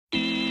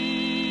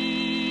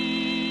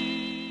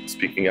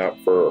speaking out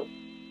for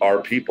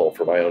our people,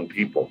 for my own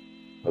people.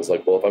 I was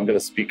like, well, if I'm going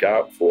to speak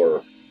out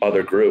for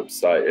other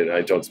groups, and I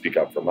don't speak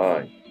out for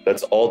mine,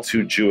 that's all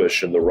too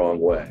Jewish in the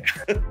wrong way.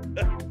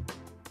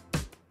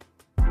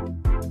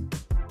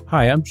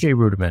 Hi, I'm Jay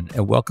Ruderman,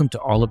 and welcome to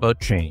All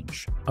About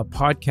Change, a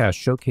podcast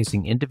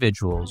showcasing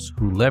individuals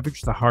who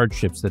leverage the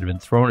hardships that have been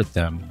thrown at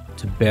them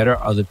to better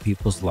other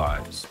people's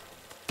lives.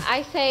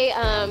 I say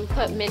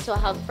put mental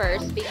health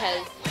first,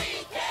 because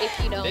if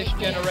you don't... This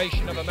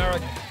generation of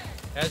Americans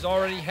has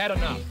already had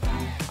enough.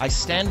 I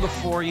stand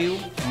before you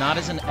not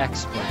as an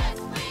expert,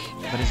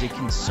 but as a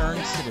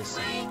concerned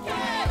citizen.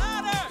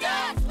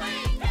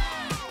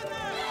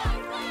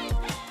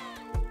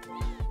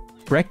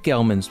 Brett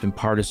Gelman's been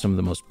part of some of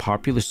the most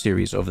popular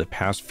series over the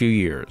past few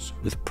years,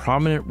 with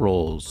prominent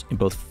roles in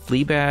both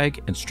Fleabag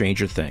and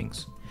Stranger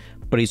Things.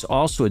 But he's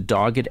also a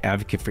dogged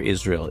advocate for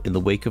Israel in the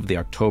wake of the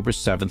October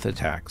 7th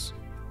attacks.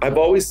 I've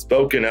always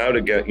spoken out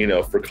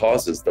against, for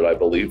causes that I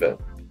believe in.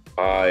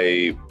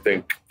 I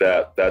think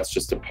that that's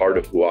just a part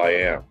of who I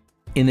am.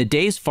 In the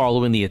days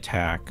following the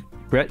attack,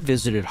 Brett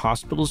visited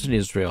hospitals in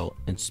Israel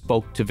and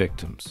spoke to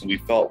victims. We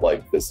felt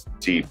like this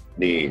deep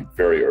need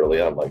very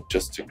early on, like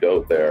just to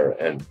go there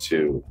and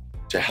to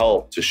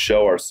help, to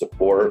show our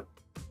support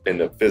in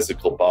the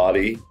physical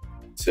body.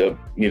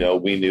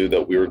 We knew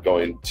that we were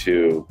going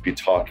to be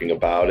talking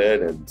about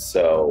it. And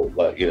so,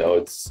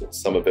 it's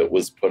some of it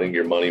was putting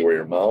your money where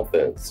your mouth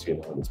is,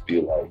 and to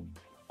be like,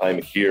 I'm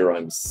here,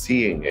 I'm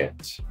seeing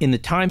it. In the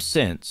time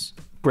since,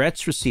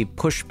 Brett's received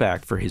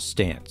pushback for his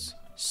stance.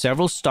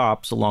 Several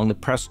stops along the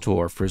press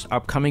tour for his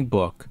upcoming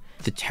book,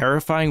 The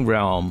Terrifying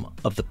Realm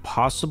of the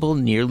Possible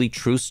Nearly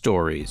True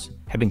Stories,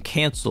 have been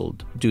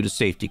canceled due to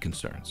safety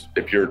concerns.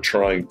 If you're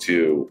trying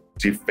to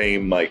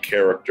defame my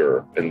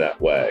character in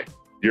that way,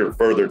 you're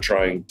further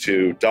trying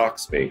to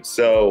dox me.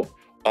 So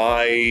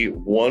I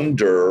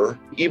wonder,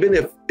 even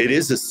if it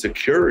is a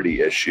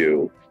security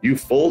issue, you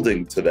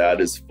folding to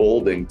that is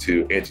folding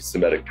to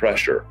anti-Semitic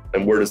pressure.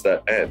 And where does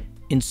that end?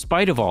 In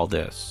spite of all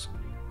this,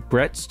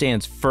 Brett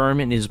stands firm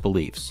in his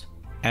beliefs,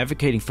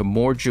 advocating for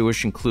more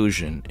Jewish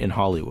inclusion in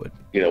Hollywood.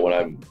 When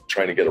I'm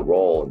trying to get a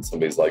role and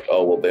somebody's like,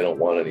 oh, well, they don't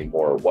want any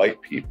more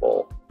white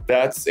people,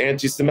 that's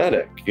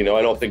anti-Semitic. I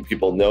don't think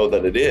people know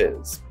that it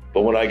is.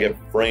 But when I get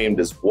framed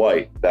as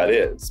white, that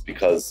is,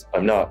 because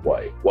I'm not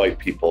white. White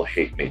people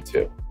hate me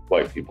too.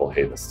 White people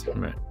hate us too.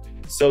 Right.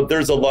 So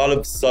there's a lot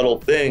of subtle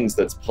things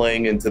that's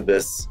playing into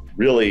this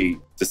really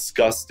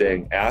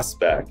disgusting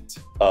aspect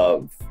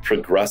of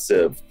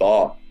progressive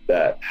thought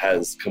that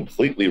has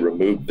completely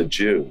removed the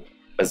Jew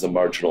as a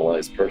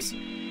marginalized person.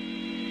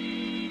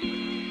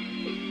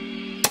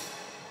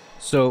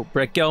 So,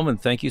 Brett Gelman,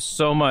 thank you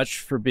so much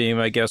for being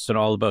my guest on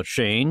All About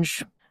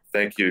Change.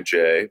 Thank you,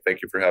 Jay.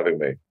 Thank you for having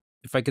me.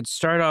 If I could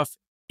start off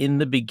in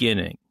the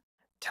beginning,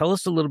 tell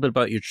us a little bit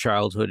about your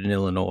childhood in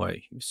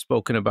Illinois. You've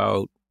spoken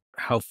about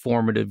how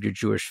formative your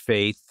Jewish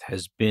faith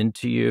has been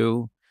to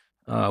you.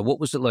 What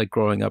was it like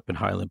growing up in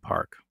Highland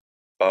Park?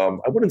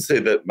 I wouldn't say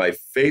that my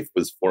faith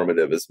was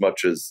formative as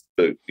much as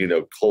the,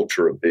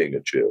 culture of being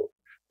a Jew.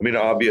 I mean,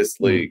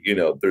 obviously,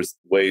 there's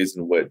ways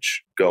in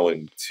which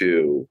going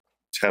to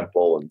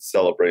temple and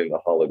celebrating the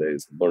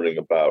holidays and learning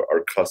about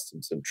our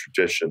customs and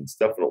traditions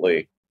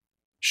definitely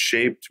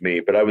shaped me.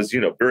 But I was,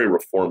 very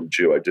Reformed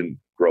Jew. I didn't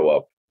grow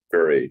up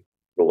very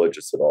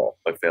religious at all.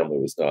 My family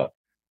was not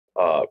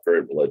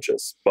very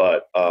religious.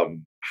 But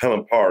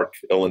Highland Park,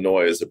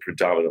 Illinois, is a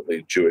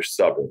predominantly Jewish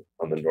suburb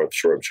on the North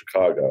Shore of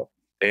Chicago.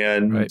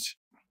 And right.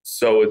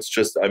 So it's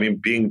just,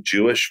 being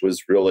Jewish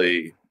was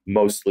really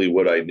mostly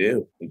what I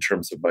knew in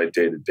terms of my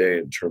day-to-day,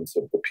 in terms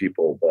of the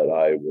people that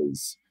I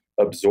was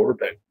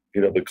absorbing,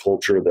 the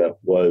culture that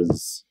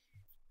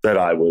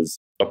I was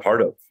a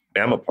part of,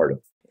 am a part of.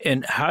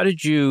 And how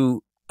did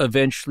you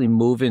eventually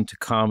move into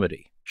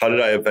comedy? How did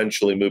I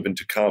eventually move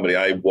into comedy?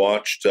 I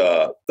watched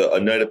A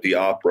Night at the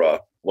Opera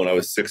when I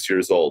was 6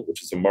 years old,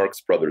 which is a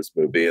Marx Brothers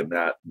movie, and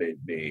that made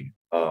me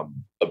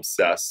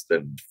obsessed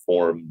and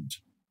formed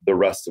the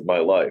rest of my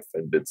life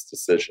and its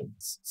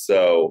decisions.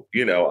 So,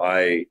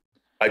 I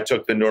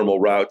took the normal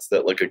routes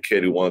that like a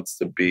kid who wants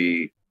to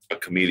be a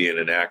comedian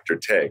and actor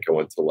take. I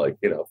went to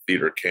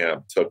theater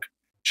camp, took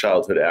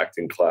childhood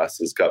acting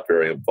classes, got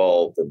very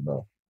involved in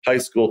the high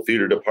school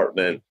theater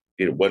department,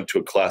 went to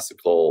a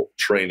classical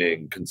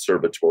training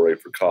conservatory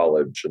for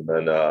college. And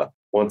then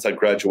once I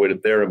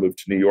graduated there, I moved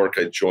to New York.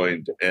 I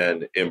joined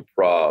an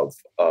improv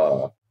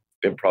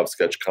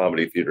sketch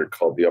comedy theater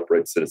called the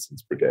Upright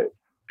Citizens Brigade.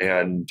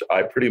 And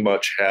I pretty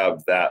much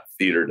have that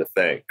theater to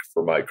thank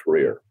for my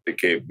career. It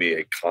gave me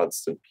a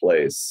constant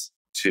place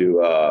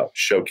to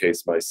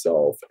showcase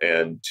myself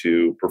and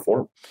to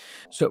perform.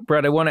 So,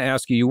 Brett, I want to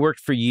ask you, you worked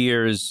for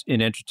years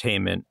in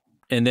entertainment,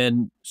 and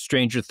then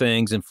Stranger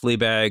Things and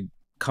Fleabag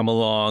come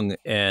along,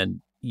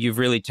 and you've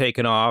really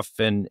taken off,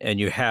 and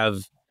you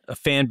have a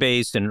fan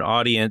base and an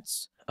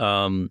audience.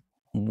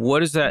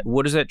 What is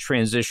that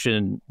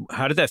transition?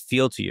 How did that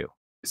feel to you?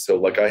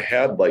 So I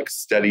had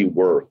steady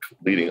work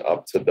leading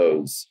up to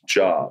those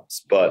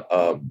jobs. But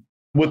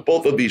with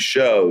both of these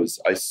shows,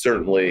 I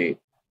certainly,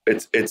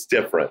 it's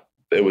different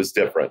it was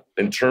different.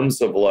 In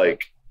terms of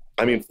like,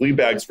 I mean,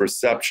 Fleabag's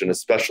reception,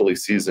 especially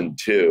season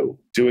 2,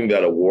 doing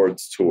that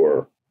awards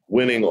tour,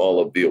 winning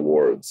all of the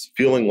awards,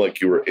 feeling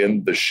like you were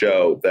in the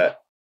show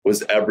that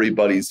was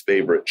everybody's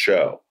favorite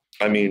show.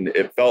 I mean,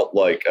 it felt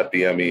like at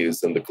the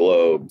Emmys and the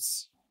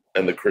Globes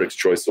and the Critics'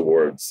 Choice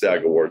Awards,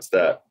 SAG Awards,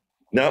 that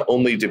not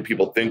only did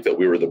people think that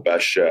we were the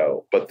best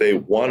show, but they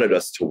wanted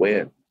us to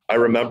win. I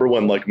remember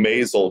when like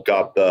Maisel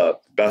got the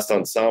Best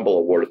Ensemble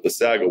Award at the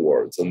SAG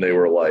Awards, and they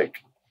were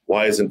like,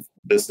 why isn't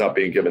this not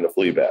being given to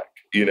Fleabag?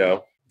 You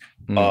know?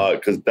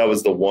 Because that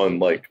was the one,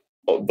 like,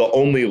 the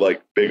only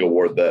like big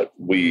award that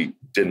we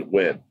didn't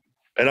win.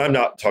 And I'm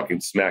not talking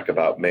smack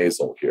about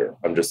Maisel here.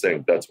 I'm just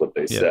saying that's what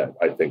they said.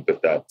 I think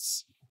that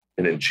that's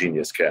an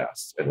ingenious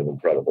cast and an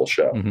incredible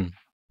show.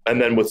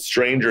 And then with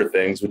Stranger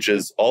Things, which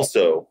is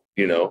also,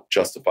 you know,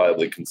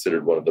 justifiably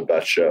considered one of the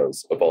best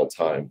shows of all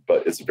time,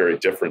 but it's a very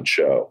different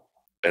show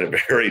and a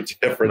very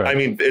different, I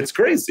mean, it's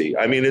crazy.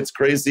 I mean, it's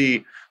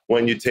crazy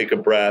when you take a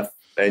breath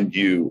and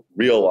you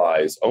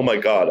realize, oh my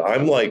God,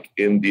 I'm like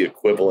in the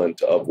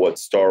equivalent of what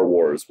Star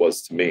Wars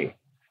was to me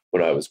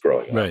when I was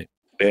growing up.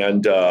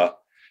 And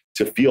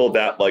to feel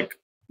that, like,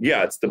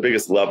 yeah, it's the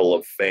biggest level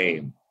of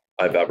fame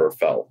I've ever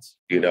felt.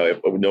 You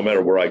know, no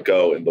matter where I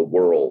go in the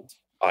world,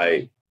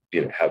 I,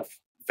 you know, have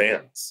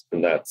fans,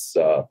 and that's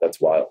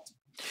wild.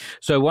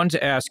 So I wanted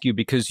to ask you,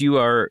 because you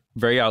are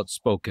very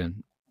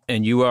outspoken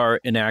and you are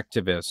an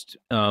activist.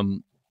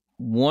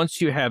 Once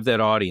you have that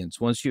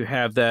audience, once you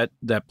have that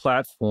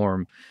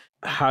platform,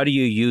 how do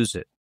you use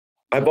it?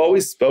 I've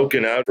always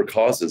spoken out for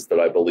causes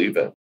that I believe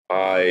in.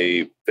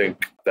 I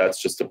think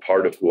that's just a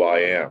part of who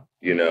I am.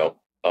 You know,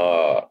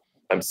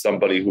 I'm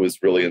somebody who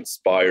was really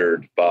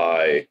inspired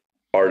by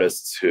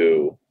artists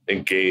who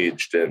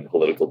engaged in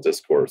political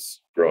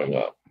discourse growing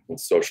up, and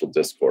social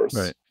discourse.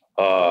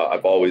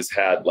 I've always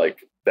had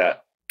like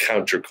that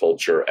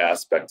counterculture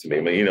aspect to me.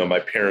 I mean, you know, my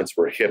parents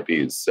were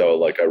hippies, so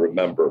like I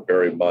remember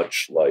very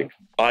much like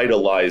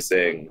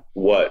idolizing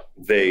what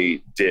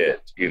they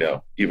did, you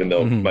know, even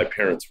though my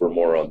parents were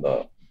more on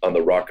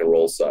the rock and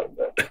roll side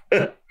of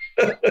it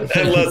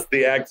and less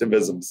the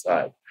activism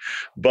side.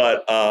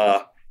 But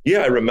yeah,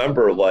 I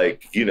remember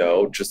like, you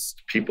know,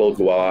 just people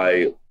who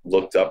I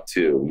looked up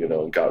to, you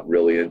know, and got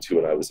really into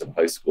when I was in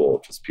high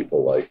school, just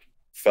people like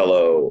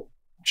fellow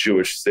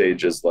Jewish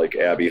sages like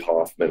Abby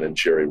Hoffman and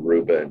Jerry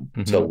Rubin,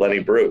 to Lenny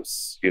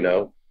Bruce, you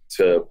know,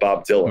 to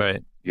Bob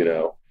Dylan, you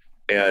know,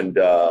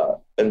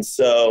 and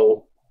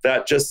so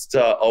that just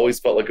always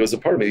felt like it was a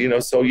part of me, you know.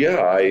 So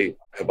yeah, I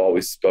have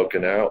always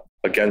spoken out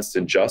against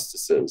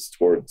injustices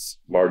towards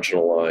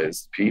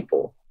marginalized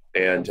people,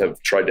 and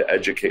have tried to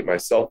educate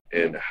myself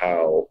in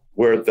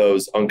where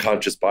those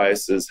unconscious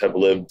biases have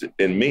lived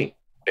in me.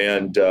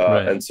 And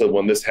so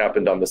when this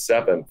happened on the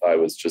 7th, I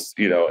was just,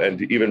 you know,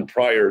 and even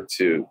prior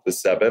to the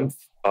 7th,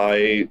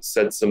 I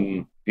said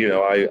some, you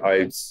know,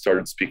 I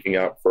started speaking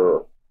out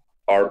for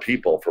our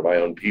people, for my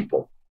own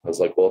people. I was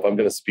like, well, if I'm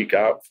going to speak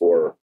out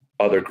for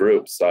other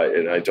groups,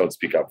 and I don't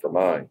speak out for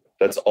mine,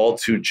 that's all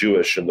too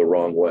Jewish in the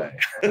wrong way.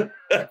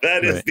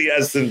 That is the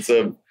essence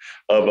of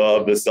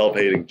the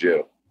self-hating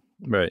Jew.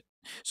 Right.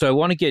 So I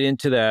want to get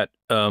into that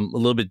a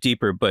little bit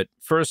deeper, but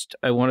first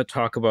I want to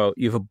talk about,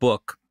 you have a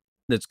book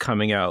that's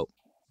coming out,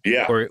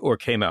 or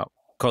came out,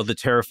 called The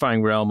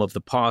Terrifying Realm of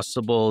the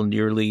Possible,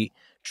 Nearly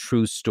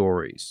True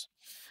Stories.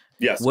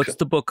 Yes. What's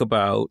the book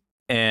about,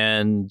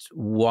 and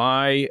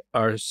why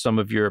are some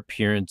of your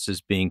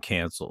appearances being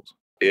canceled?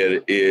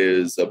 It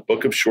is a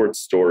book of short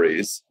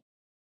stories.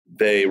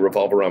 They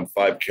revolve around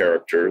 5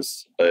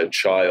 characters: a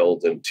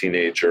child and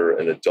teenager,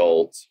 an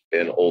adult,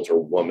 an older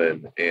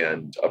woman,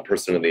 and a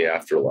person in the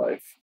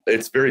afterlife.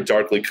 It's very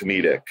darkly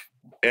comedic,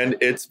 and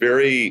it's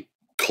very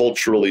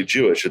culturally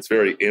Jewish. It's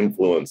very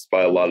influenced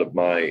by a lot of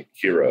my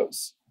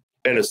heroes,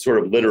 and a sort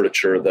of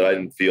literature that I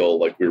didn't feel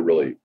like we were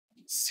really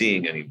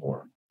seeing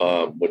anymore,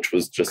 which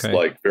was just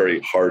like very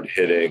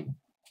hard-hitting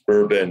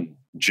urban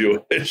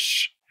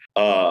Jewish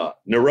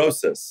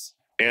neurosis.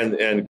 And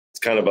it's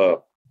kind of a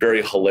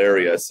very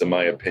hilarious, in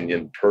my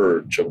opinion,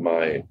 purge of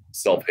my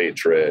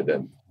self-hatred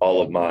and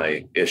all of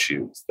my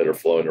issues that are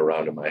flowing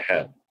around in my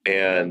head.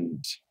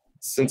 And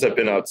since I've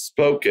been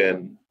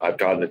outspoken, I've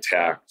gotten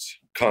attacked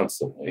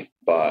constantly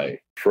by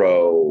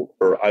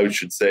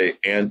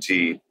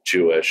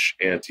anti-Jewish,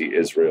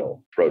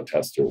 anti-Israel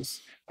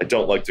protesters. I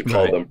don't like to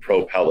call them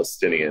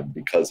pro-Palestinian,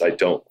 because I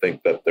don't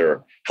think that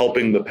they're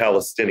helping the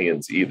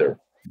Palestinians either.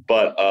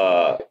 But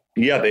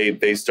yeah,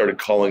 they started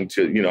calling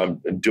to, you know,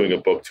 I'm doing a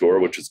book tour,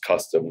 which is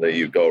custom, that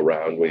you go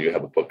around when you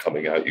have a book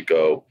coming out. You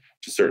go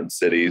to certain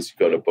cities, you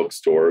go to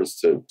bookstores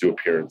to do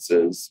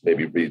appearances,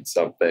 maybe read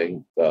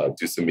something,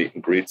 do some meet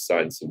and greets,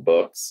 sign some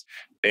books.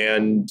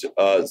 And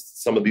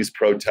some of these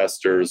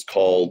protesters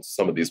called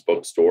some of these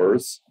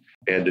bookstores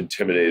and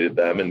intimidated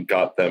them and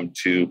got them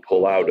to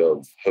pull out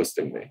of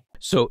hosting me.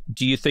 So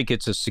do you think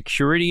it's a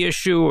security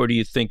issue, or do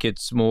you think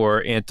it's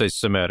more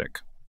anti-Semitic?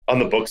 On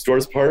the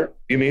bookstores part,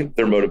 you mean?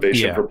 Their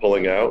motivation for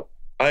pulling out?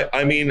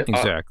 I mean,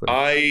 exactly.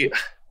 I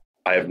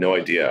have no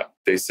idea.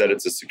 They said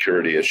it's a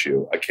security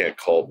issue. I can't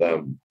call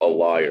them a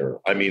liar.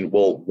 I mean,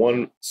 well,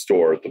 one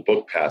store, the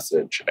Book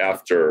Passage,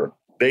 after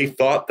they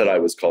thought that I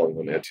was calling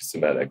them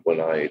anti-Semitic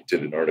when I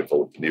did an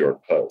article with the New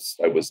York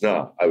Post. I was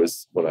not. I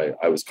was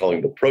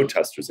calling the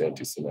protesters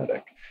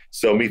anti-Semitic.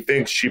 So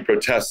methinks she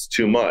protests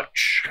too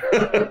much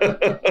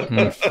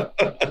because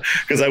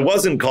I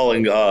wasn't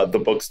calling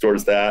the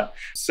bookstores that.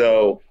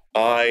 So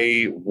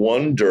I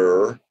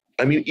wonder,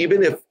 I mean,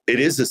 even if it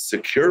is a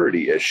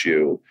security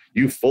issue,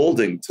 you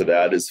folding to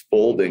that is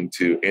folding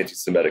to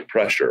anti-Semitic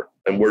pressure.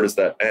 And where does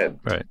that end?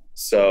 Right.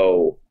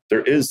 So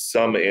there is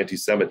some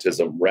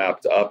anti-Semitism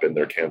wrapped up in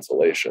their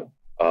cancellation.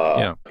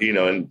 You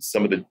know, and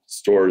some of the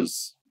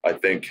stores, I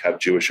think, have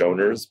Jewish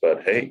owners,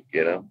 but hey,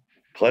 you know,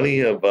 plenty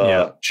of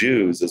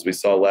Jews, as we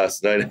saw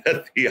last night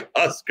at the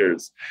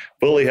Oscars,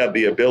 fully have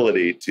the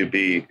ability to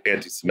be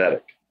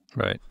anti-Semitic.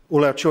 Right.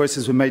 All our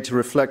choices were made to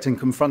reflect and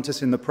confront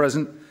us in the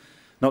present,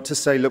 not to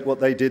say, look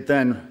what they did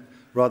then,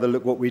 rather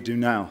look what we do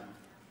now.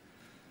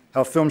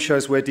 Our film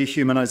shows where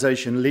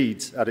dehumanization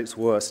leads at its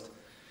worst.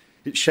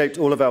 It shaped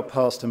all of our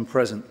past and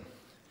present.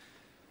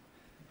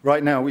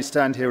 Right now, we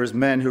stand here as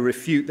men who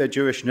refute their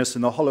Jewishness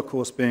and the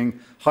Holocaust being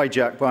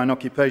hijacked by an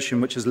occupation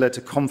which has led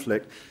to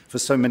conflict for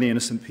so many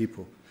innocent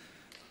people.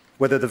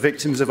 Whether the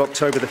victims of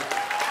October the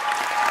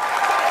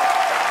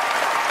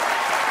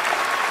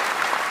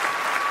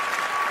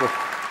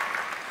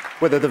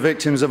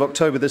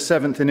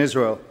 7th in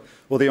Israel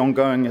or the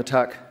ongoing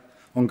attack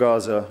on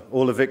Gaza,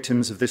 all are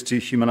victims of this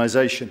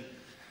dehumanization.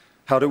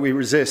 How do we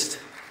resist?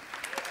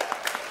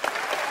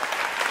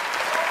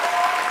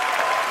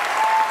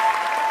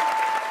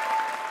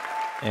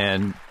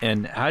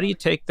 And how do you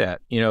take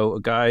that? You know,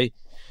 a guy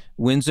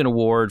wins an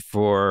award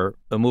for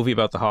a movie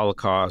about the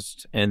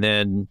Holocaust and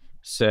then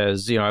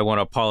says, you know, I want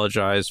to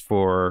apologize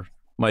for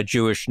my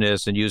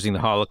Jewishness and using the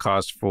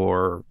Holocaust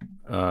for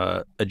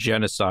a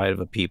genocide of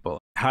a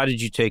people. How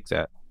did you take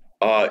that?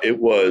 It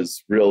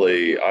was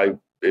really,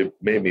 it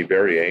made me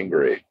very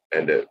angry,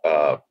 and it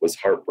was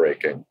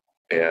heartbreaking.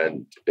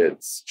 And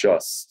it's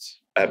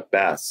just, at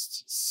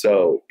best,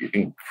 so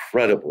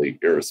incredibly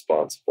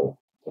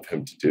irresponsible of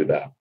him to do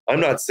that. I'm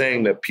not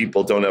saying that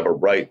people don't have a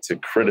right to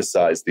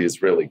criticize the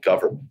Israeli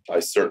government. I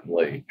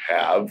certainly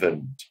have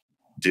and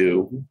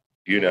do,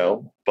 you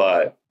know,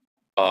 but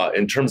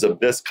in terms of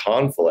this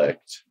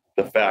conflict,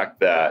 the fact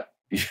that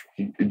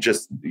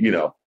just, you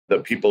know, the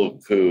people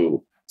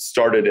who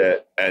started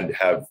it and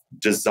have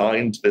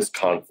designed this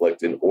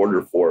conflict in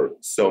order for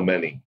so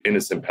many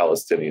innocent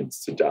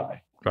Palestinians to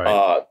die.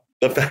 Right.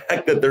 The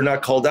fact that they're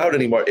not called out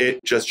anymore,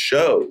 it just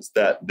shows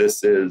that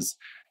this is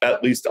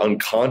at least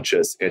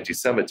unconscious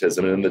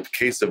anti-Semitism. And in the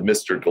case of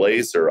Mr.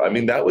 Glazer, I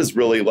mean, that was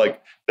really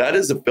like, that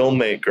is a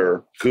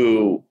filmmaker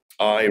who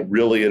I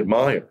really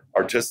admire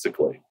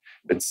artistically.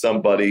 It's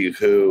somebody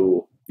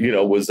who, you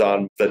know, was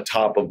on the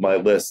top of my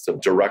list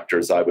of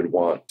directors I would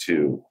want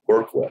to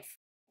work with.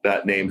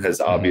 That name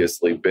has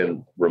obviously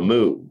been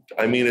removed.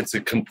 I mean, it's a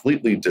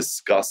completely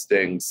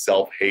disgusting,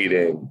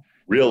 self-hating,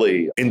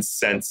 really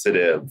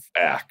insensitive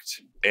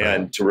act.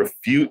 And to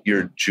refute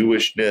your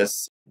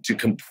Jewishness, to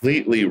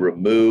completely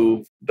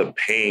remove the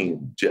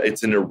pain,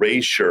 it's an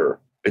erasure.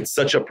 It's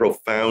such a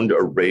profound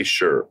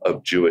erasure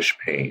of Jewish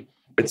pain.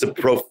 It's a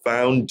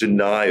profound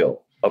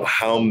denial of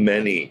how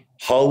many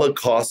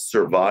Holocaust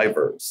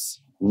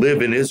survivors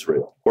live in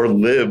Israel or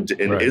lived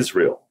in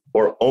Israel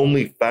or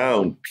only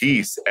found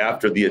peace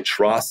after the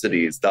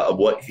atrocities of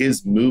what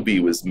his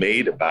movie was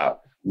made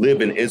about,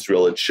 live in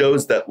Israel. It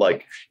shows that,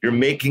 like, you're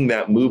making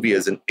that movie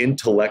as an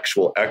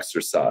intellectual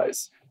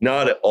exercise,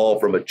 not at all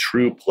from a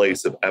true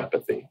place of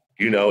empathy.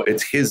 You know,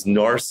 it's his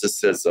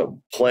narcissism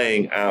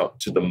playing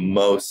out to the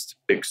most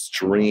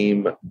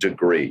extreme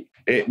degree.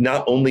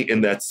 Not only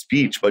in that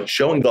speech, but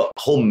showing the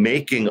whole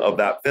making of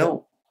that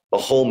film. The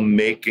whole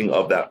making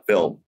of that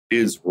film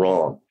is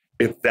wrong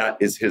if that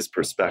is his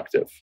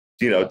perspective.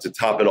 You know, to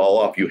top it all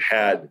off, you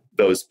had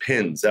those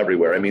pins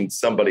everywhere. I mean,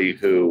 somebody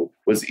who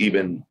was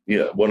even, you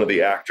know, one of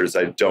the actors,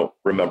 I don't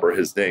remember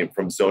his name,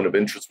 from Zone of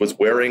Interest, was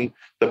wearing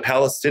the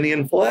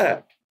Palestinian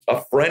flag,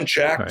 a French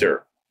actor.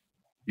 Right.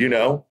 You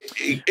know,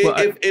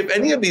 if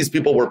any of these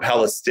people were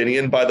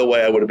Palestinian, by the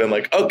way, I would have been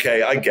like,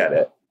 okay, I get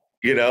it,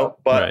 you know,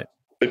 but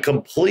the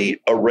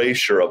complete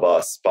erasure of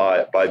us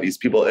by these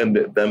people and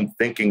them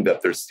thinking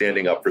that they're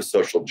standing up for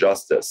social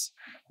justice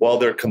while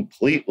they're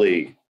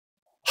completely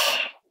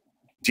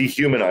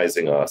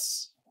dehumanizing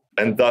us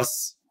and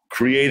thus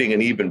creating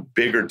an even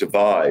bigger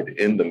divide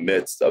in the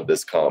midst of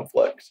this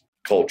conflict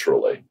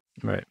culturally.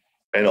 Right.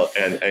 And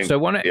so I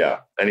want to,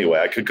 anyway,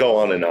 I could go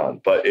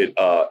on, but it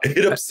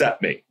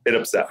upset me. It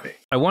upset me.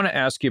 I want to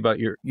ask you about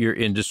your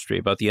industry,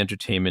 about the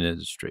entertainment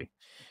industry,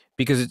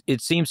 because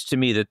it seems to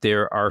me that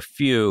there are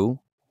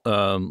few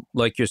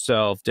like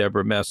yourself,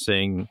 Deborah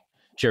Messing,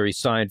 Jerry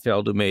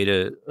Seinfeld, who made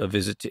a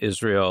visit to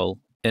Israel,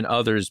 and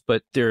others,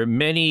 but there are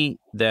many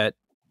that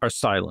are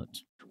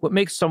silent. What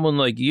makes someone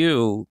like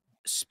you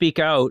speak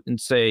out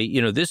and say,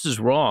 you know, this is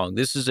wrong.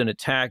 This is an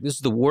attack. This is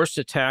the worst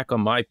attack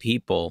on my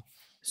people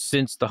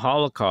since the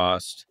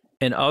Holocaust,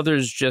 and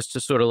others just to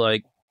sort of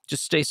like,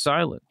 just stay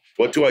silent?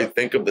 What do I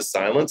think of the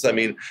silence? I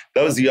mean,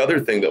 that was the other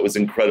thing that was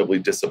incredibly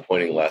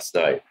disappointing last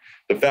night.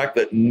 The fact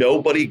that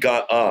nobody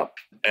got up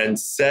and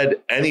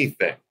said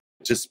anything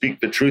to speak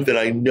the truth. And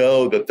I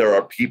know that there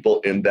are people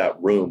in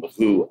that room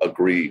who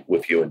agree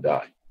with you and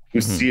I,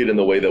 who see it in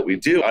the way that we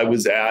do. I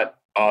was at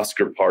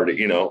Oscar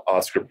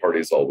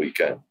parties all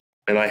weekend,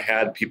 and I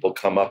had people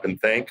come up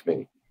and thank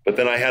me. But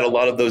then I had a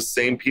lot of those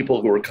same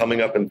people who were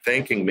coming up and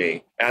thanking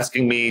me,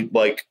 asking me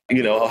like,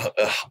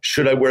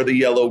 should I wear the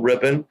yellow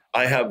ribbon?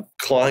 I have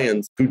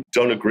clients who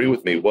don't agree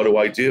with me. What do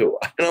I do?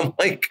 And I'm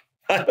like,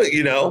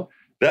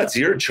 that's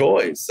your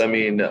choice. I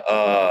mean,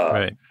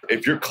 right.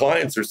 If your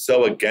clients are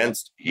so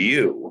against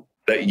you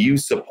that you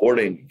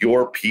supporting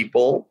your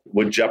people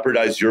would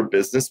jeopardize your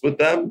business with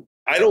them,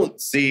 I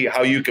don't see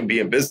how you can be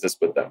in business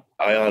with them.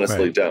 I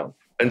honestly don't.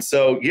 And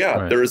so,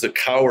 there is a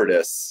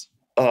cowardice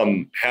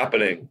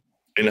happening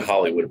in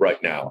Hollywood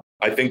right now.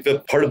 I think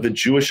that part of the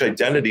Jewish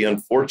identity,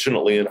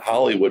 unfortunately, in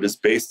Hollywood is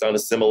based on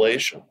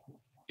assimilation.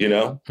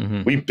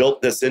 We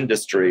built this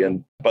industry,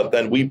 but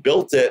then we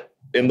built it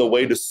in the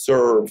way to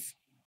serve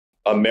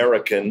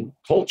American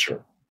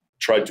culture,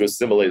 tried to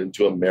assimilate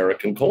into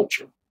American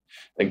culture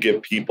and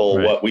give people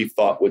what we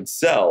thought would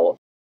sell.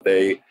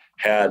 They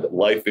had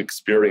life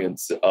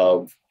experience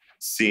of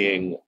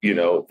seeing,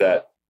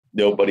 that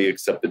nobody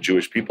except the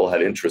Jewish people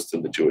had interest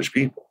in the Jewish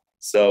people.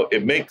 So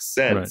it makes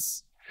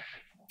sense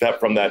that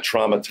from that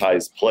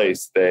traumatized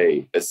place,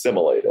 they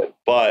assimilated.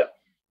 But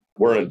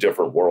we're in a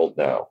different world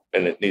now,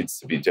 and it needs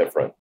to be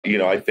different.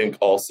 I think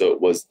also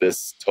it was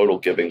this total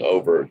giving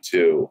over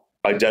to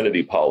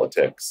identity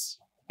politics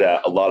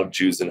that a lot of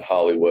Jews in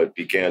Hollywood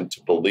began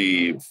to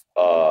believe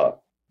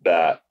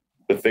that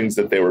the things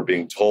that they were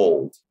being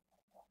told,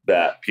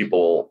 that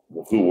people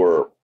who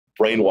were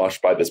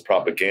brainwashed by this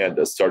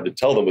propaganda started to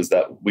tell them, was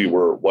that we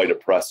were white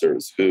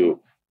oppressors who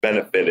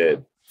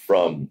benefited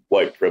from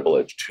white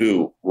privilege,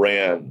 who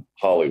ran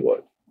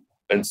Hollywood.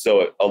 And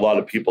so a lot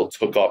of people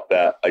took up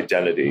that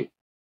identity.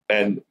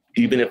 And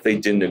even if they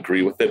didn't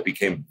agree with it,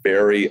 became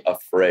very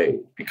afraid,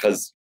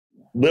 because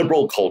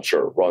liberal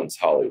culture runs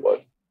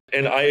Hollywood.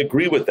 And I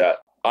agree with that.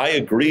 I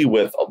agree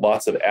with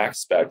lots of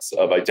aspects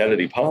of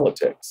identity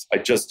politics. I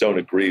just don't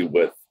agree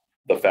with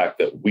the fact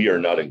that we are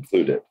not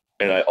included.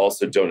 And I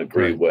also don't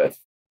agree with,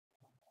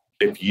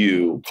 if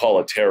you call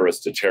a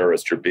terrorist,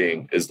 you're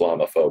being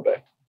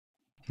Islamophobic.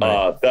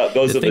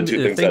 Those are the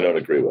two things I don't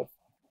agree with.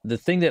 The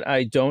thing that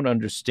I don't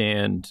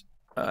understand,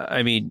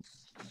 I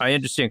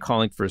understand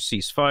calling for a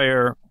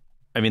ceasefire.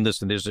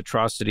 Listen, there's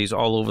atrocities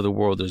all over the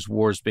world. There's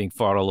wars being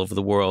fought all over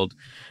the world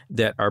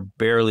that are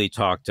barely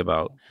talked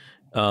about.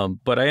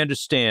 But I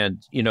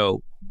understand,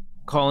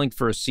 calling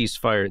for a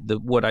ceasefire.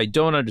 What I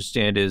don't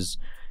understand is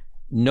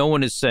no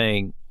one is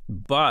saying,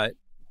 but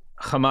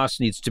Hamas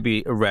needs to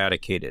be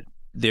eradicated.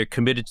 They're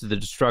committed to the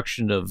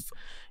destruction of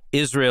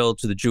Israel,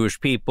 to the Jewish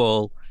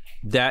people.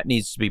 That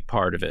needs to be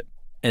part of it.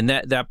 And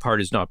that part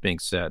is not being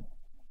said.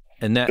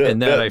 And that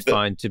I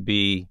find to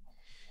be,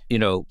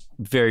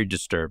 very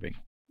disturbing.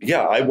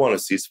 Yeah, I want a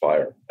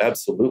ceasefire.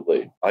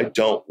 Absolutely. I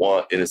don't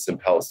want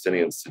innocent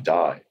Palestinians to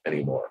die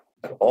anymore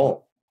at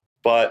all.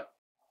 But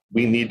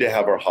we need to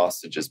have our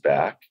hostages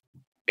back.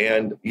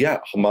 And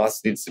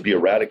Hamas needs to be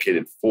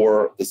eradicated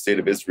for the state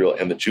of Israel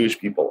and the Jewish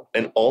people,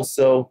 and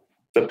also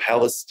the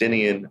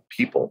Palestinian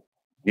people,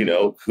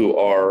 who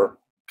are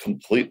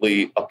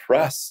completely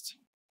oppressed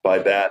by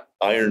that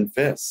iron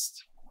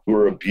fist, who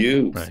are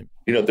abused. Right.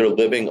 They're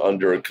living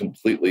under a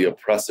completely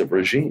oppressive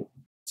regime.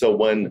 So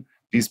when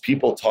these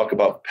people talk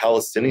about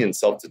Palestinian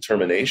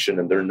self-determination,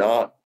 and they're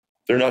not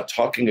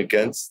talking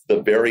against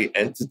the very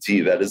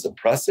entity that is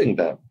oppressing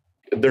them.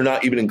 They're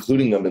not even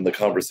including them in the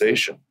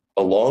conversation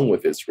along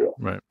with Israel.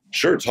 Right.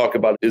 Sure, talk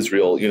about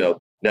Israel,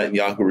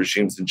 Netanyahu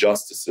regime's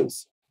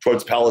injustices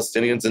towards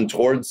Palestinians and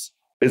towards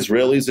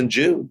Israelis and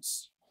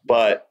Jews.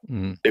 But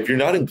if you're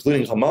not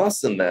including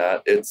Hamas in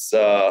that, it's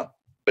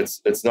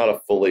not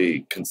a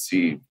fully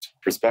conceived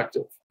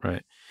perspective.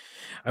 Right.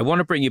 I want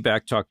to bring you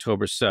back to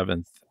October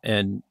 7th,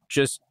 and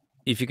just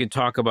if you can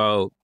talk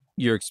about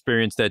your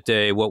experience that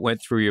day, what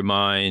went through your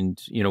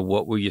mind,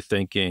 what were you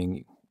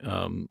thinking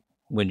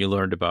when you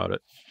learned about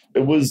it?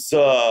 It was,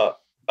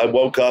 I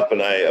woke up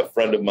and a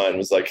friend of mine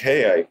was like,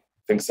 hey, I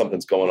think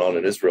something's going on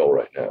in Israel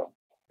right now.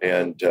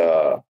 And,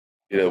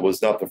 it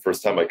was not the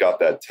first time I got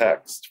that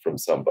text from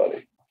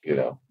somebody,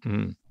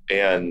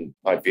 And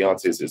my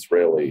fiance is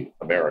Israeli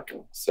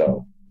American.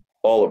 So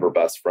all of her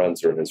best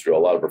friends are in Israel.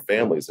 A lot of her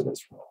family's in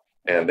Israel.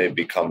 And they've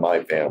become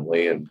my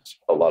family and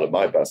a lot of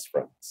my best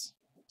friends.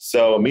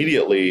 So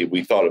immediately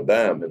we thought of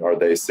them and are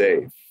they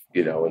safe,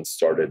 and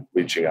started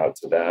reaching out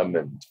to them.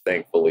 And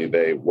thankfully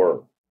they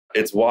were.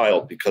 It's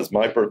wild because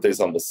my birthday's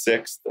on the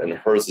 6th and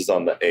hers is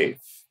on the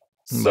 8th.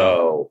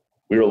 So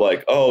we were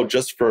like, oh,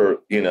 just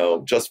for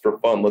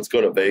fun, let's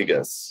go to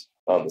Vegas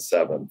on the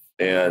 7th.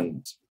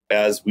 And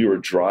as we were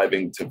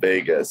driving to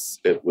Vegas,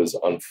 it was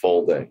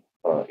unfolding.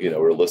 We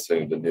were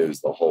listening to the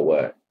news the whole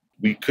way.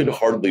 We could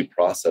hardly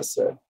process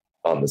it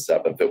on the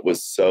 7th. It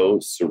was so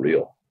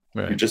surreal.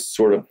 Right. You just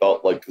sort of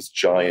felt like this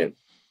giant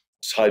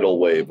tidal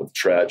wave of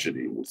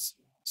tragedy was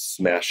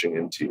smashing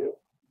into you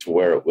to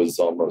where it was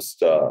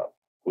almost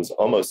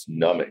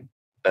numbing.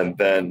 And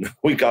then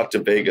we got to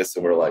Vegas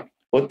and we're like,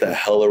 what the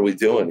hell are we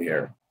doing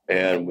here?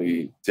 And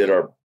we did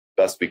our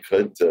best we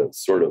could to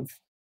sort of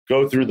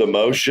go through the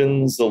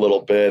motions a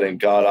little bit and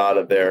got out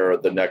of there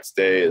the next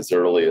day as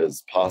early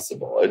as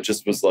possible. It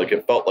just was like,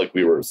 it felt like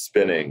we were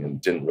spinning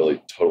and didn't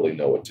really totally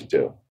know what to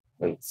do.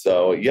 And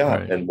so, yeah.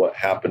 Right. And what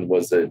happened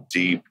was a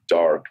deep,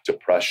 dark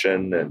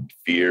depression and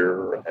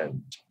fear.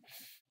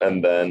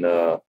 And then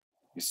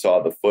you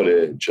saw the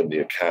footage and the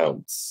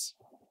accounts.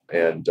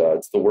 And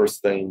it's the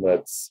worst thing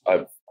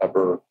I've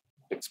ever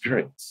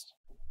experienced.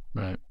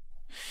 Right.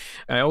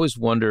 I always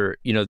wonder,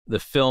 the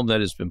film that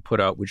has been put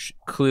out, which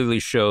clearly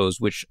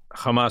shows, which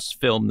Hamas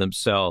filmed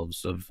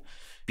themselves, of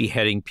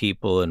beheading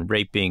people and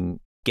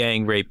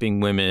gang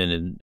raping women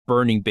and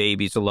burning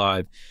babies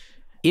alive.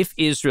 If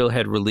Israel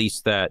had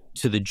released that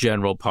to the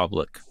general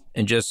public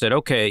and just said,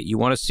 okay, you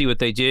want to see what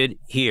they did?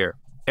 Here,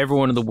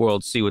 everyone in the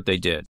world see what they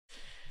did.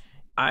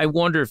 I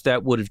wonder if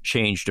that would have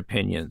changed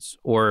opinions,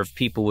 or if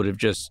people would have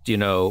just,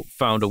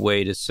 found a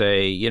way to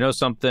say,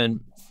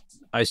 something,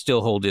 I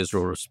still hold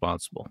Israel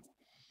responsible.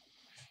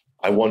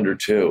 I wonder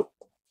too,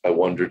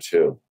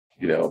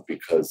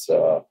 because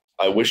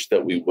I wish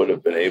that we would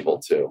have been able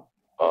to,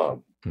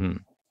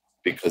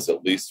 because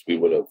at least we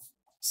would have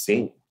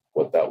seen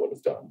what that would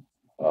have done,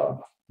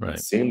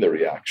 seen the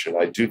reaction.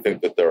 I do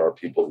think that there are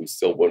people who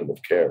still wouldn't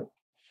have cared.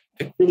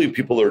 I think really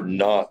people are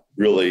not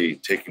really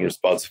taking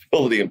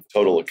responsibility and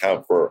total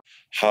account for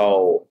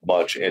how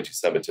much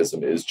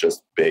anti-Semitism is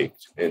just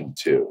baked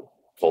into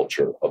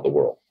culture of the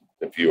world.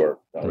 If you are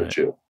not a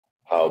Jew,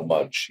 how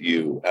much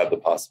you have the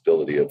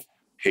possibility of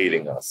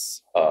hating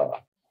us,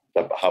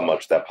 how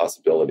much that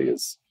possibility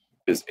is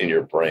in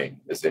your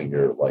brain, is in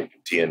your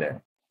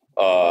DNA.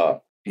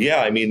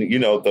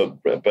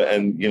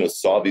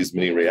 Saw these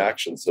many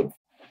reactions of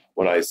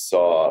when I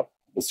saw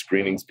the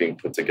screenings being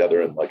put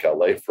together in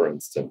LA, for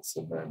instance,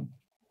 and then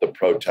the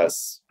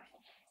protests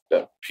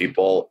that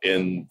people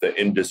in the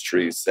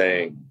industry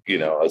saying,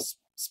 a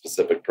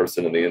specific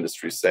person in the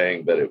industry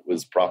saying that it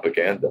was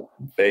propaganda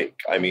and fake.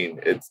 I mean,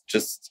 it's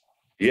just,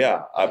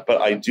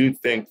 but I do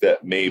think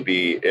that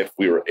maybe if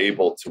we were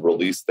able to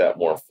release that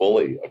more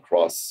fully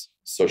across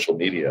social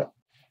media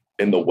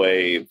in the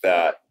way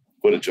that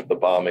footage of the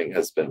bombing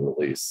has been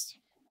released,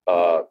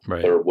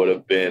 there would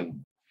have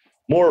been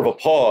more of a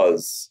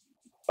pause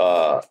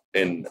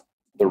in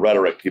the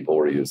rhetoric people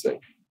were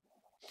using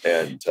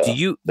and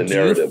the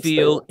narratives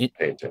they were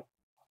painting.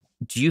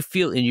 Do you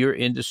feel in your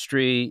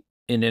industry,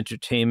 in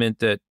entertainment,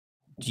 that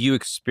do you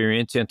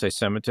experience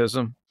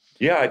anti-Semitism?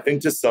 Yeah, I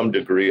think to some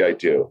degree I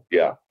do.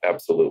 Yeah,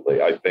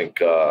 absolutely. I think,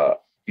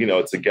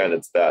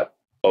 it's that,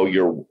 oh,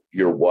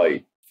 you're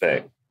white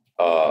thing.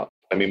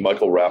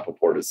 Michael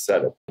Rappaport has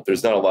said it.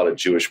 There's not a lot of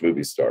Jewish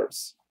movie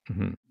stars.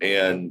 Mm-hmm.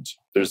 And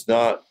there's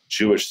not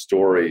Jewish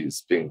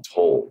stories being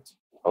told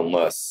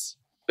unless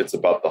it's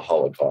about the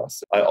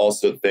Holocaust. I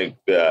also think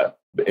that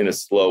in a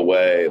slow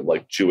way,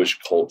 Jewish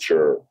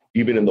culture,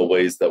 even in the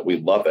ways that we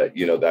love it,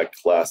 that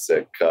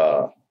classic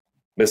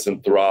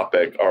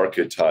misanthropic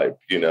archetype,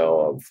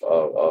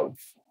 of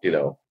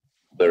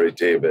Larry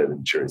David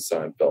and Jerry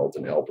Seinfeld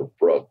and Albert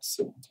Brooks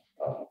and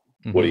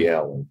Woody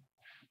Allen,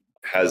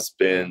 has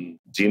been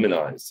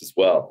demonized as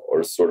well,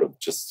 or sort of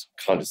just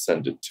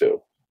condescended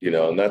to,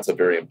 and that's a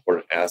very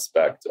important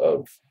aspect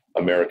of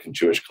American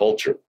Jewish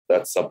culture.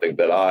 That's something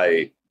that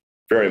I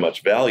very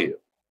much value.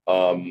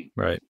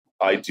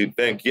 I do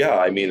think,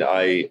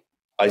 I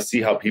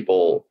see how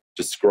people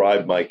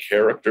describe my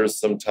characters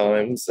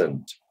sometimes,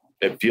 and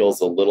it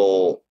feels a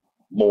little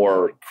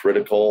more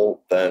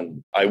critical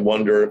than I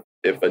wonder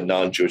if a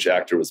non-Jewish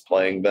actor was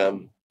playing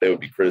them, they would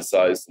be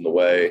criticized in the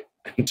way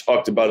and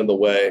talked about in the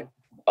way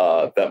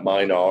that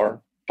mine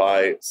are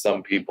by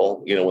some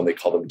people, when they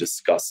call them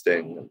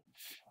disgusting.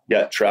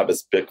 Yet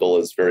Travis Bickle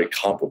is very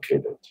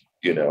complicated,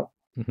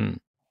 Mm-hmm.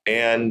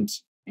 And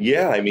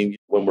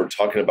when we're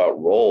talking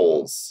about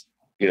roles,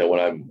 when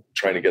I'm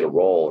trying to get a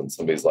role and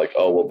somebody's like,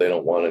 oh, well, they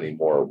don't want any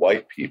more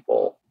white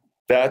people,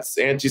 that's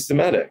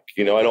anti-Semitic.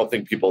 I don't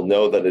think people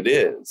know that it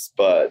is,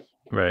 but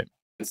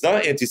it's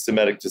not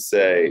anti-Semitic to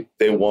say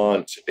they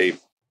want a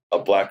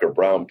black or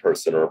brown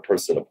person or a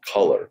person of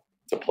color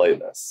to play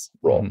this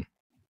role. Mm-hmm.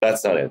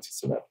 That's not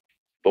anti-Semitic.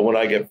 But when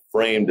I get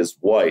framed as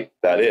white,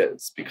 that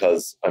is,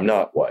 because I'm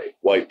not white.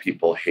 White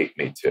people hate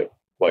me too.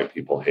 White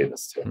people hate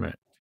us too. Right.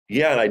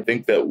 Yeah, and I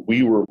think that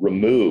we were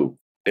removed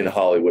in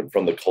Hollywood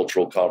from the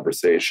cultural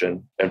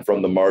conversation and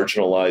from the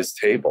marginalized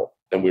table.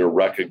 And we were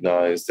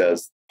recognized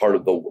as part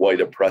of the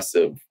white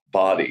oppressive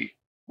body,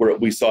 where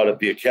we saw it at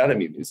the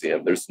Academy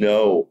Museum. There's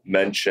no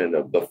mention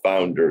of the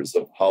founders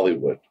of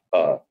Hollywood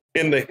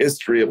in the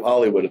history of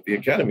Hollywood at the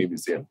Academy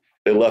Museum.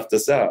 They left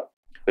us out.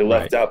 They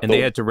left out. And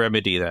they had to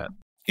remedy that.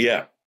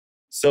 Yeah.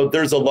 So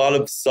there's a lot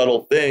of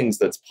subtle things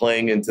that's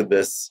playing into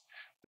this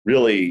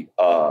really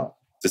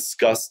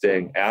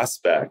disgusting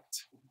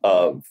aspect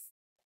of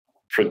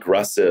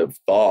progressive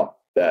thought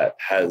that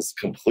has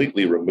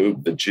completely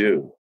removed the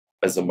Jew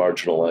as a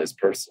marginalized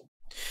person.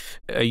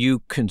 Are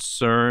you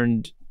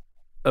concerned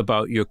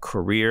about your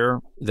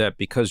career that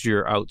because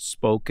you're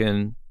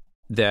outspoken,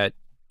 that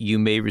you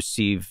may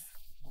receive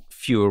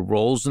fewer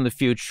roles in the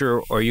future?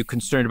 Or are you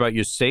concerned about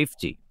your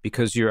safety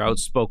because you're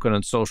outspoken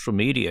on social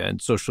media,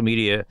 and social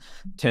media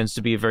tends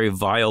to be a very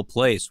vile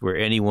place where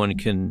anyone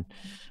can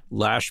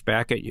lash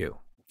back at you?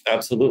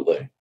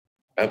 Absolutely.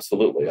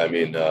 Absolutely. I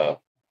mean,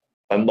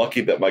 I'm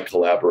lucky that my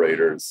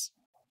collaborators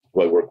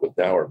who I work with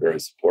now are very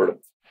supportive,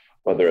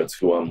 whether it's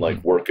who I'm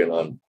like working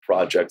on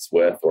projects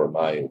with or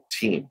my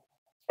team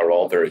are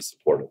all very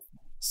supportive.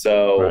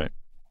 So Right.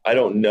 I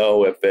don't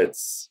know if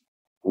it's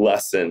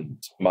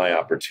lessened my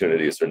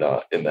opportunities or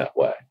not in that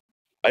way.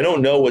 I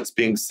don't know what's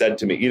being said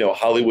to me. You know,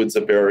 Hollywood's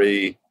a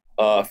very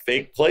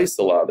fake place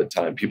a lot of the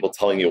time. People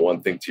telling you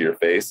one thing to your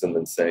face and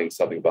then saying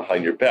something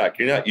behind your back.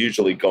 You're not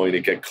usually going to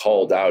get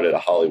called out at a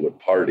Hollywood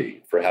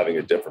party for having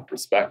a different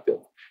perspective.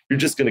 You're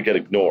just going to get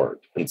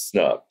ignored and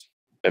snubbed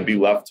and be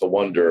left to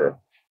wonder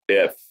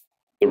if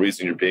the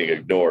reason you're being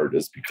ignored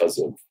is because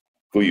of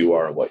who you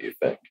are and what you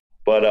think.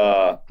 But,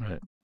 Right.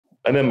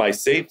 and then my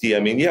safety, I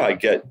mean, yeah, I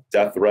get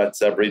death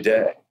threats every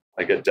day.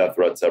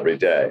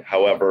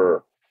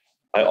 However,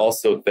 I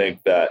also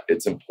think that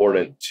it's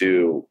important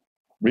to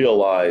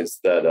realize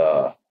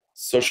that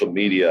social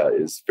media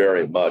is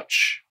very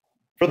much,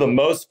 for the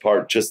most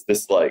part, just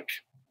this like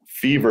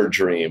fever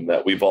dream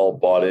that we've all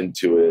bought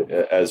into it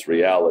as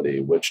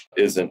reality, which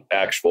isn't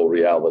actual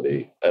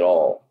reality at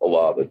all a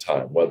lot of the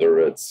time, whether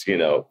it's, you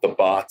know, the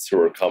bots who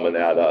are coming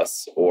at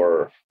us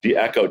or the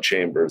echo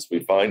chambers we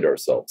find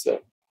ourselves in.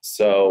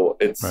 So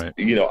it's, Right.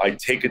 you know, I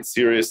take it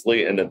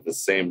seriously. And at the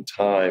same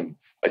time,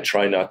 I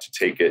try not to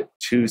take it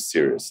too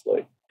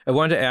seriously. I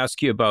wanted to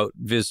ask you about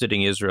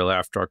visiting Israel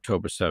after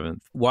October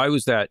 7th. Why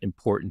was that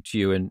important to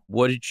you? And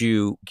what did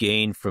you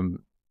gain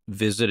from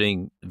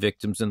visiting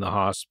victims in the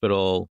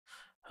hospital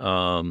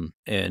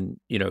and,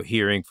 you know,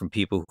 hearing from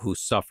people who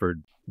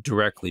suffered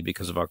directly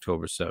because of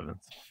October 7th?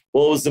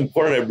 Well, it was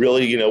important.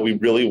 We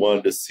really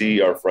wanted to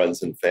see our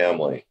friends and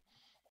family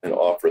and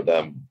offer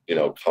them, you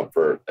know,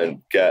 comfort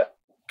and get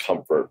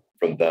comfort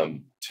from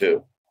them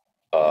too.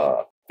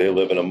 They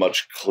live in a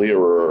much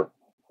clearer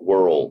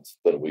world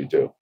than we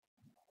do.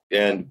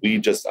 And we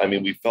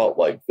felt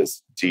like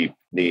this deep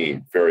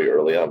need very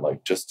early on,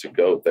 like just to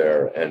go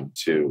there and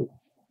to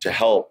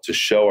help, to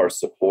show our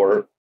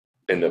support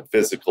in the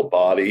physical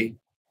body.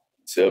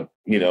 To,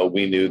 you know,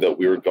 we knew that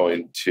we were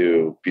going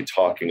to be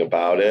talking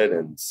about it.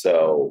 And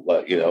so,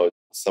 you know,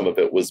 some of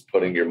it was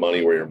putting your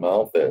money where your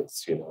mouth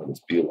is, you know,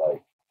 just be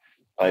like,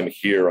 I'm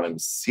here, I'm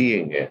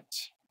seeing it.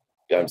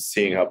 I'm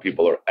seeing how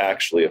people are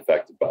actually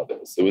affected by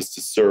this. It was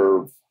to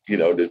serve, you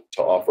know, to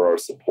offer our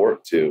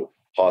support to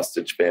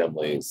hostage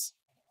families,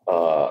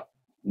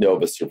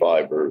 Nova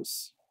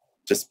survivors,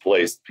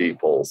 displaced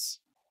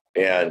peoples,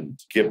 and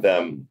give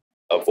them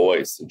a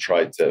voice and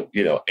try to,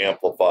 you know,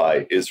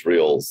 amplify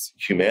Israel's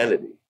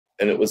humanity.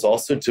 And it was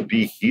also to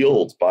be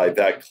healed by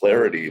that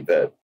clarity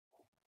that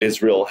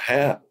Israel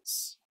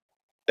has,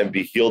 and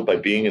be healed by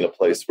being in a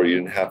place where you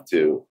didn't have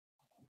to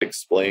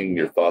explain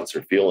your thoughts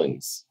or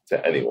feelings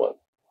to anyone.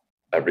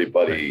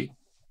 Everybody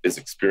is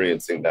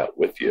experiencing that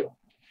with you.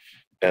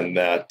 And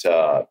that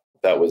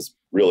was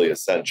really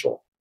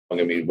essential. I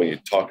mean, when you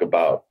talk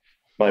about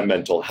my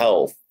mental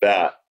health,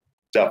 that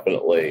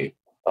definitely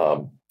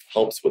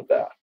helps with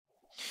that.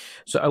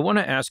 So I want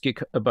to ask you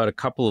about a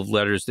couple of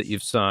letters that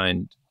you've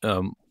signed.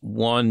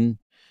 One,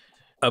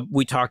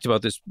 we talked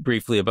about this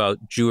briefly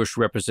about Jewish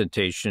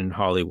representation in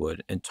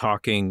Hollywood and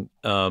talking,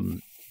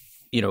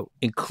 you know,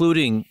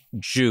 including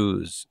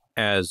Jews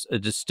as a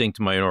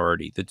distinct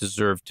minority that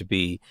deserve to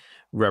be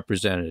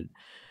represented.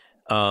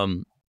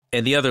 And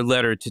the other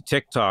letter to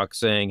TikTok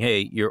saying,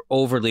 hey, you're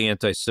overly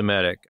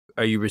anti-Semitic.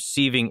 Are you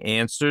receiving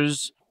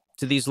answers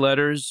to these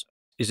letters?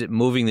 Is it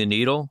moving the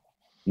needle?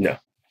 No,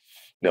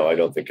 I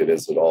don't think it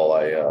is at all.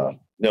 I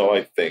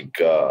think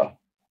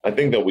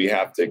that we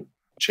have to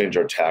change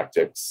our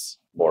tactics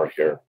more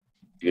here.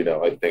 You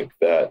know, I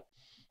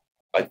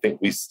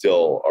think we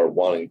still are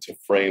wanting to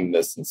frame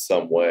this in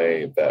some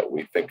way that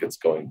we think it's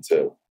going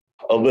to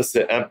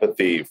elicit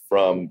empathy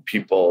from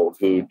people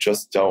who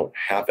just don't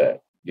have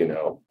it, you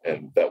know,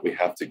 and that we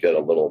have to get a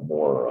little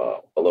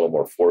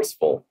more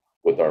forceful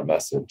with our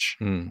message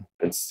and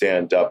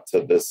stand up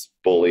to this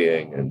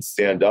bullying and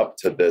stand up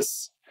to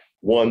this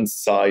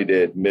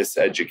one-sided,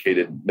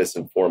 miseducated,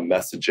 misinformed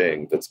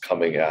messaging that's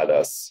coming at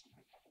us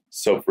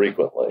so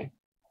frequently.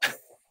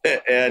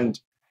 And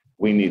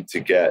we need to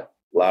get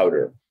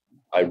louder.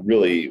 I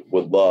really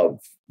would love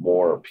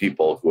more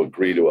people who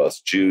agree to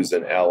us, Jews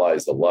and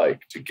allies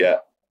alike, to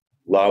get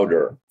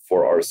louder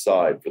for our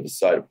side, for the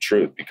side of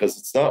truth, because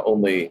it's not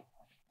only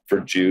for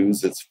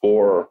Jews, it's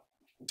for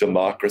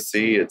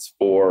democracy, it's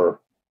for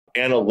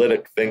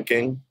analytic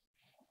thinking,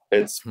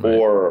 it's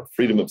for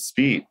freedom of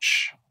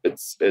speech,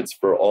 it's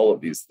for all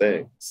of these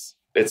things.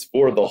 It's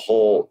for the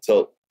whole,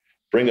 to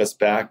bring us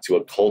back to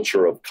a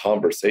culture of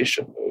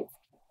conversation move.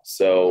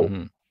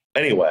 So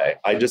anyway,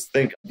 I just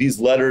think these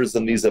letters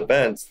and these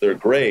events, they're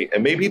great,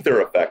 and maybe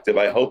they're effective.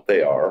 I hope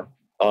they are.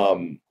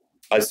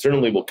 I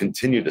certainly will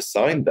continue to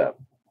sign them.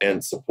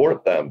 and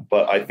support them.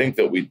 But I think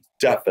that we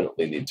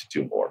definitely need to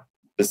do more.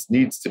 This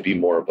needs to be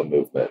more of a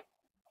movement.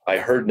 I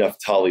heard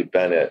Naftali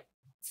Bennett,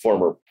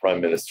 former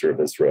prime minister of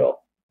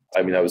Israel.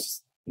 I mean, I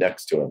was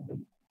next to him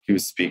and he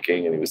was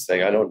speaking and he was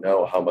saying, I don't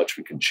know how much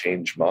we can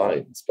change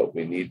minds, but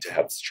we need to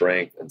have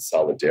strength and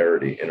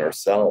solidarity in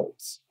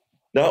ourselves.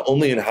 Not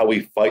only in how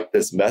we fight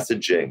this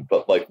messaging,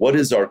 but like, what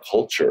is our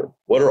culture?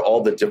 What are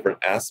all the different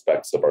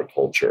aspects of our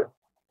culture?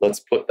 Let's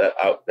put that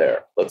out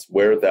there. Let's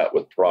wear that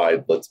with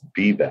pride. Let's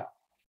be that.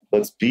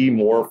 Let's be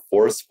more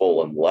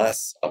forceful and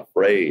less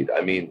afraid.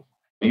 I mean,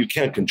 you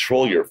can't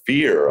control your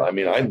fear. I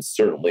mean, I'm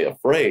certainly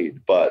afraid,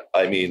 but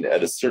I mean,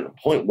 at a certain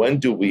point, when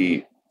do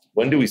we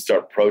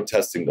start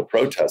protesting the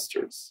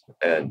protesters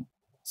and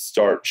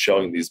start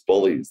showing these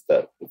bullies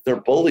that they're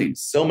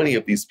bullies? So many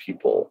of these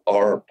people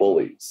are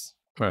bullies.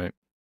 Right.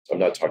 I'm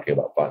not talking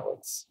about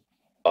violence,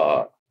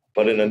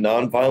 but in a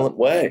nonviolent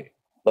way.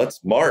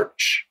 Let's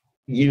march.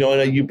 You know,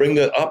 and you bring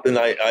that up, and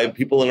I have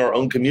people in our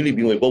own community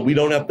being like, well, we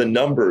don't have the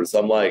numbers.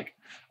 I'm like,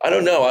 I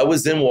don't know. I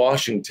was in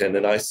Washington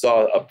and I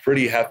saw a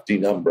pretty hefty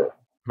number.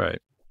 Right.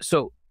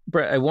 So,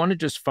 Brett, I want to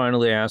just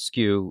finally ask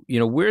you,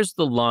 where's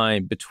the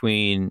line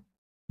between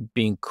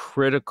being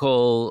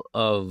critical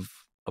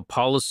of a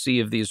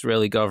policy of the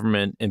Israeli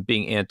government and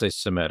being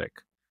anti-Semitic?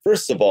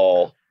 First of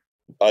all,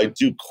 I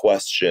do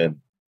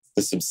question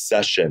this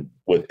obsession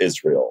with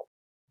Israel.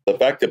 The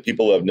fact that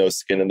people who have no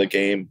skin in the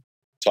game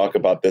talk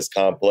about this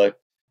conflict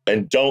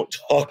and don't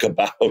talk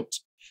about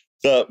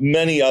the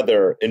many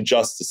other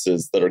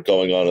injustices that are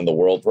going on in the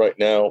world right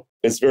now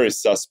is very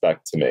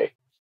suspect to me.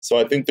 So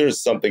I think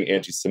there's something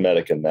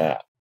anti-Semitic in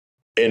that,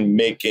 in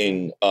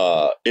making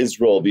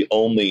Israel the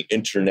only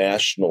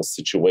international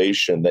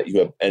situation that you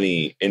have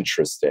any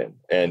interest in,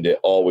 and it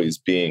always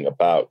being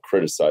about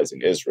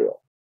criticizing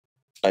Israel.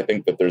 I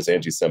think that there's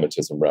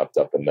anti-Semitism wrapped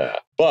up in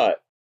that.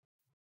 But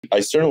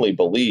I certainly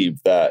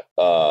believe that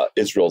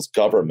Israel's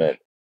government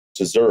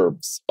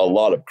deserves a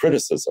lot of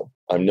criticism.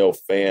 I'm no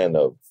fan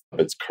of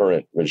its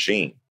current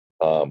regime.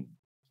 I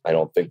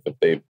don't think that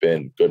they've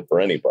been good for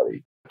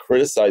anybody.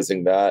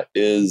 Criticizing that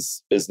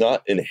is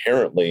not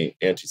inherently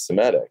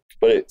anti-Semitic,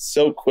 but it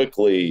so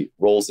quickly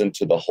rolls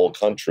into the whole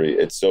country.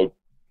 It so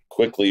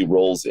quickly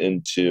rolls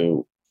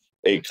into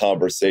a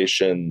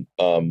conversation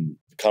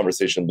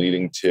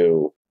leading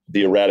to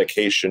the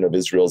eradication of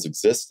Israel's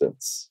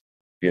existence,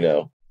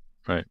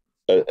 Right.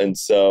 And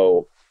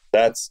so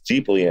that's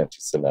deeply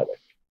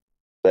anti-Semitic,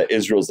 that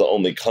Israel's the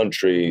only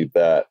country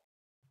that,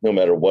 no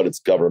matter what its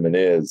government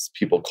is,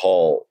 people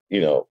call,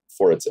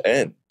 for its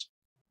end.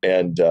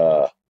 And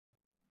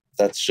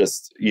that's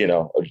just,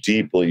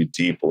 deeply,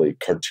 deeply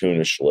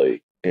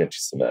cartoonishly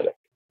anti-Semitic.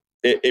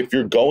 If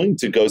you're going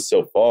to go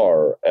so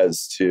far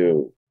as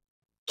to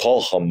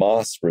call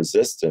Hamas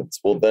resistance,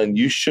 well, then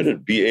you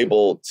shouldn't be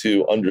able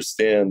to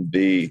understand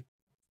the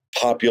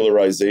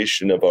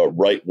popularization of a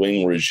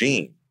right-wing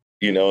regime,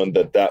 and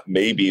that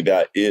maybe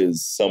that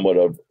is somewhat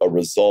of a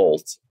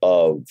result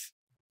of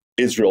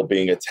Israel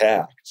being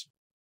attacked,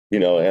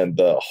 and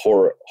the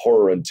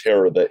horror and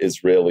terror that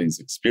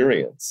Israelis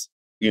experience,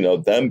 some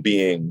of them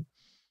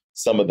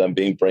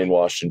being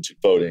brainwashed into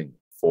voting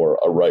for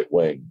a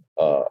right-wing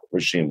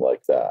regime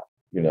like that.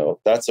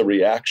 That's a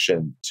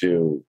reaction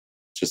to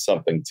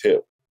something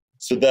too.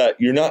 So that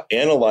you're not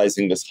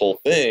analyzing this whole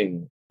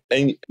thing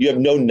and you have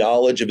no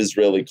knowledge of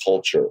Israeli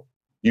culture.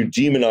 You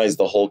demonize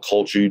the whole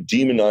culture. You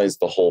demonize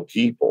the whole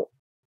people.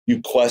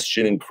 You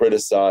question and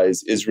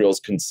criticize Israel's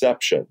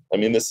conception. I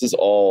mean, this is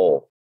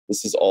all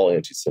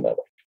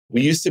anti-Semitic.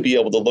 We used to be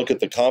able to look at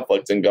the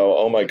conflict and go,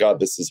 oh my God,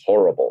 this is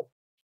horrible.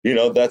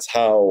 That's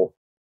how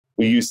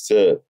we used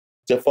to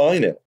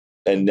define it.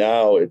 And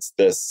now it's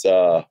this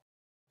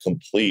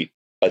complete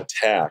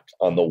attack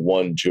on the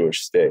one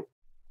Jewish state,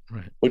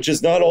 right, which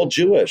is not all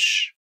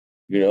Jewish.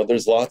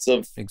 There's lots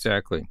of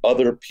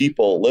other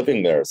people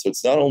living there. So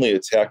it's not only an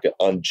attack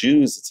on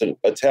Jews, it's an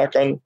attack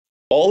on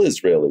all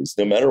Israelis,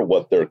 no matter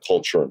what their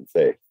culture and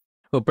faith.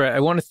 Well, Brett,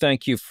 I want to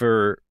thank you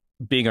for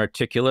being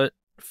articulate,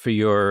 for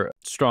your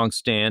strong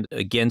stand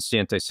against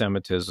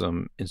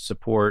anti-Semitism in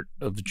support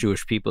of the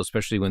Jewish people,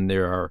 especially when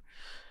there are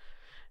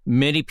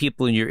many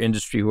people in your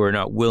industry who are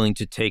not willing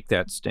to take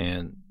that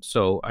stand.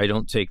 So I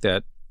don't take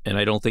that, and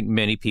I don't think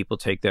many people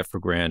take that for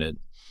granted.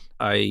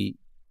 I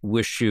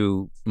wish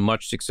you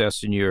much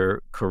success in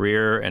your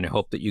career, and I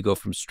hope that you go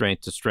from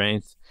strength to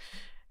strength.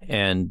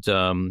 And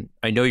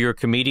I know you're a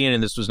comedian,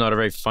 and this was not a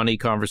very funny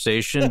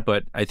conversation,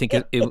 but I think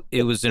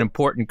it was an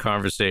important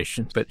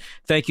conversation. But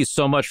thank you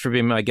so much for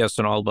being my guest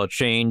on All About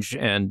Change,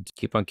 and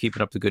keep on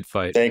keeping up the good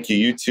fight. Thank you.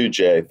 You too,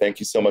 Jay. Thank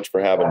you so much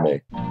for having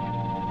me.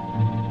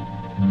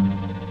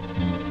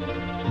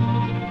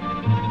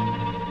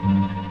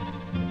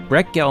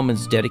 Brett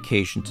Gelman's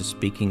dedication to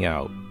speaking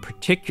out,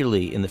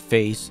 particularly in the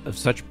face of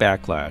such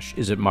backlash,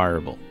 is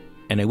admirable,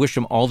 and I wish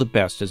him all the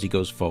best as he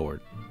goes forward.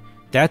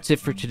 That's it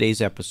for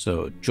today's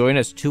episode. Join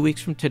us 2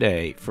 weeks from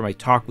today for my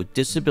talk with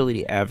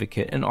disability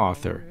advocate and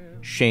author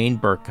Shane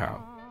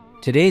Burkow.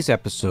 Today's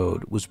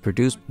episode was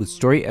produced with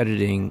story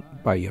editing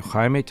by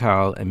Yochai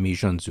Metal and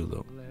Mijan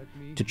Zulu.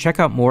 To check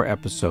out more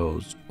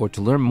episodes or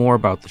to learn more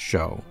about the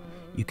show,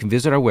 you can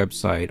visit our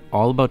website,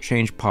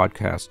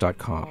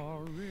 allaboutchangepodcast.com.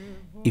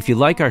 If you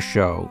like our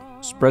show,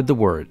 spread the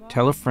word,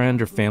 tell a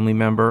friend or family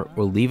member,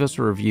 or leave us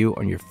a review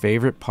on your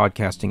favorite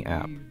podcasting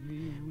app.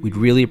 We'd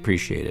really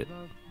appreciate it.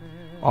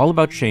 All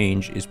About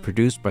Change is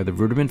produced by the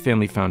Ruderman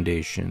Family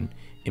Foundation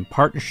in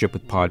partnership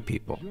with Pod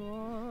People.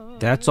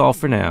 That's all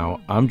for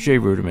now. I'm Jay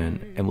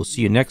Ruderman, and we'll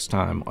see you next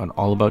time on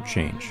All About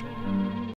Change.